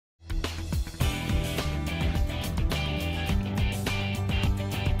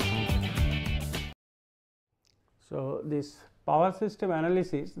So, this power system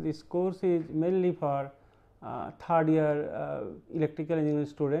analysis, this course is mainly for third year electrical engineering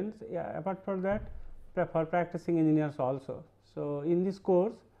students. Yeah, apart from that, for practicing engineers also. So, in this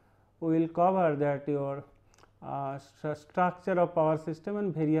course we will cover that your structure of power system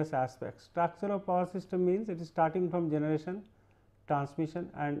and various aspects. Structure of power system means it is starting from generation, transmission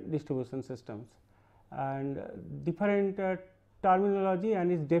and distribution systems, and different terminology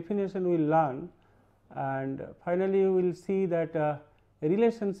and its definition we will learn, and finally, we will see that a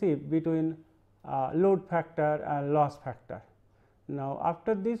relationship between load factor and loss factor. Now,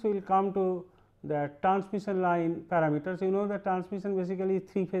 after this we will come to the transmission line parameters. You know, the transmission basically is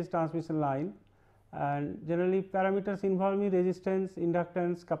 3-phase transmission line, and generally parameters involving resistance,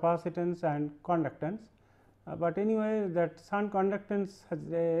 inductance, capacitance and conductance. But anyway, that shunt conductance has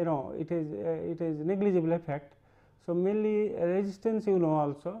it is negligible effect. So, mainly resistance you know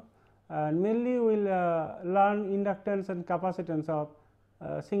also, and mainly we will learn inductance and capacitance of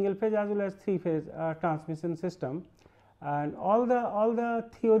single phase as well as 3-phase transmission system, and all the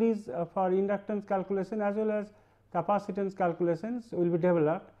theories for inductance calculation as well as capacitance calculations will be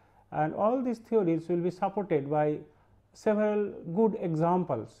developed, and all these theories will be supported by several good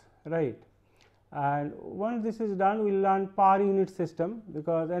examples, right. And once this is done, we will learn power unit system,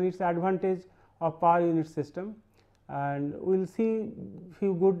 because and its advantage of power unit system, and we will see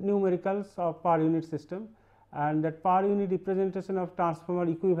few good numericals of power unit system, and that power unit representation of transformer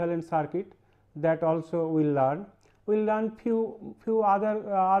equivalent circuit, that also we will learn. We will learn few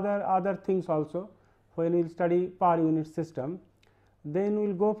other things also when we will study power unit system. Then we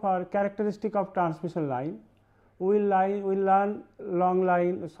will go for characteristic of transmission line. We will learn long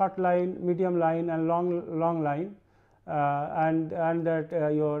line, short line, medium line and long line, and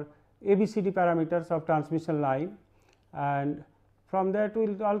that your ABCD parameters of transmission line, and from that we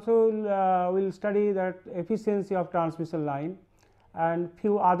will also will study that efficiency of transmission line and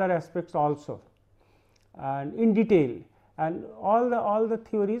few other aspects also, and in detail, and all the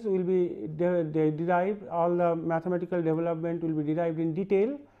theories will be derived, all the mathematical development will be derived in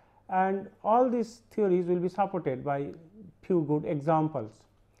detail, and all these theories will be supported by few good examples.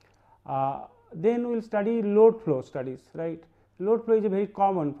 Then we will study load flow studies, right. Load flow is a very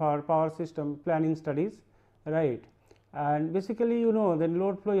common for power system planning studies, right. And basically you know, then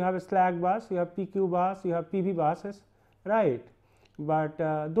load flow you have a slack bus, you have PQ bus, you have PV buses, right. But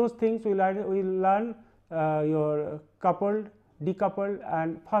those things we will learn your coupled, decoupled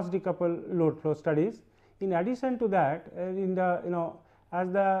and fast decoupled load flow studies. In addition to that, in the as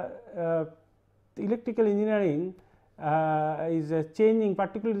the electrical engineering is changing,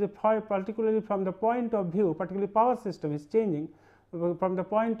 particularly from the point of view, particularly power system is changing from the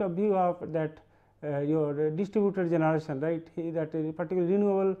point of view of that your distributed generation, right, that particularly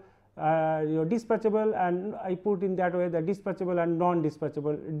renewable, your dispatchable, and I put in that way the dispatchable and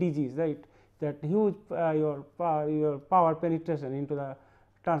non-dispatchable DGs, right, that huge your power penetration into the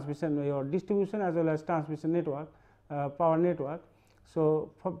transmission, your distribution as well as transmission network, power network.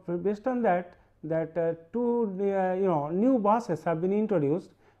 So, based on that two new buses have been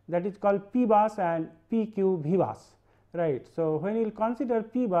introduced, that is called P bus and PQV bus, right. So, when we will consider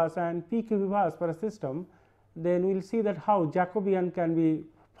P bus and PQV bus for a system, then we will see that how Jacobian can be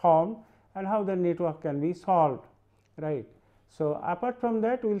formed and how the network can be solved, right. So, apart from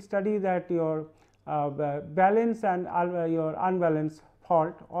that we will study that your balance and your unbalanced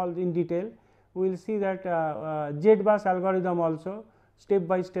fault all in detail. We will see that Z bus algorithm also, step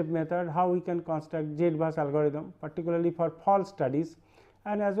by step method, how we can construct Z bus algorithm, particularly for fault studies,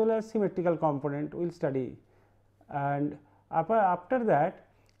 and as well as symmetrical component we will study. And after that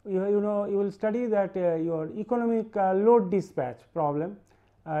you will study that your economic load dispatch problem.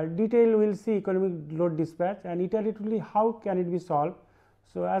 Detail we will see economic load dispatch and iteratively how can it be solved.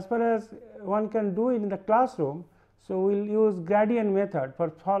 So, as far as one can do it in the classroom, so we will use gradient method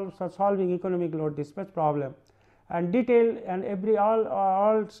for solving economic load dispatch problem, and detail and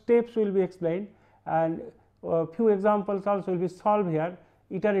all steps will be explained, and few examples also will be solved here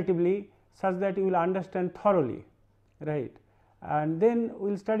iteratively, such that you will understand thoroughly, right. And then we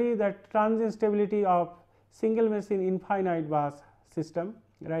will study that transient stability of single machine infinite bus system,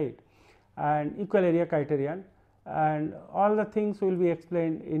 right, and equal area criterion, and all the things will be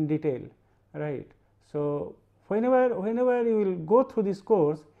explained in detail, right. So, whenever you will go through this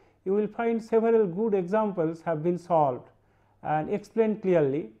course, you will find several good examples have been solved and explained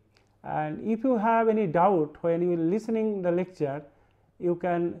clearly, and if you have any doubt when you are listening the lecture, you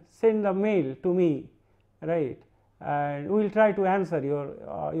can send a mail to me, right, and we will try to answer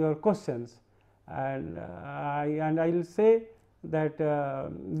your questions, and I will say that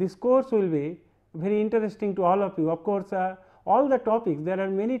this course will be very interesting to all of you. Of course, all the topics, there are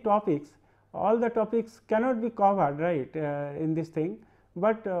many topics, all the topics cannot be covered, right, in this thing,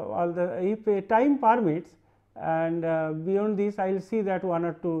 but all the, if time permits, and beyond this I will see that one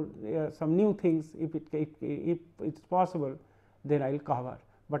or two some new things, if it is possible, then I will cover,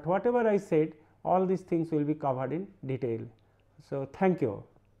 but whatever I said, all these things will be covered in detail. So, thank you.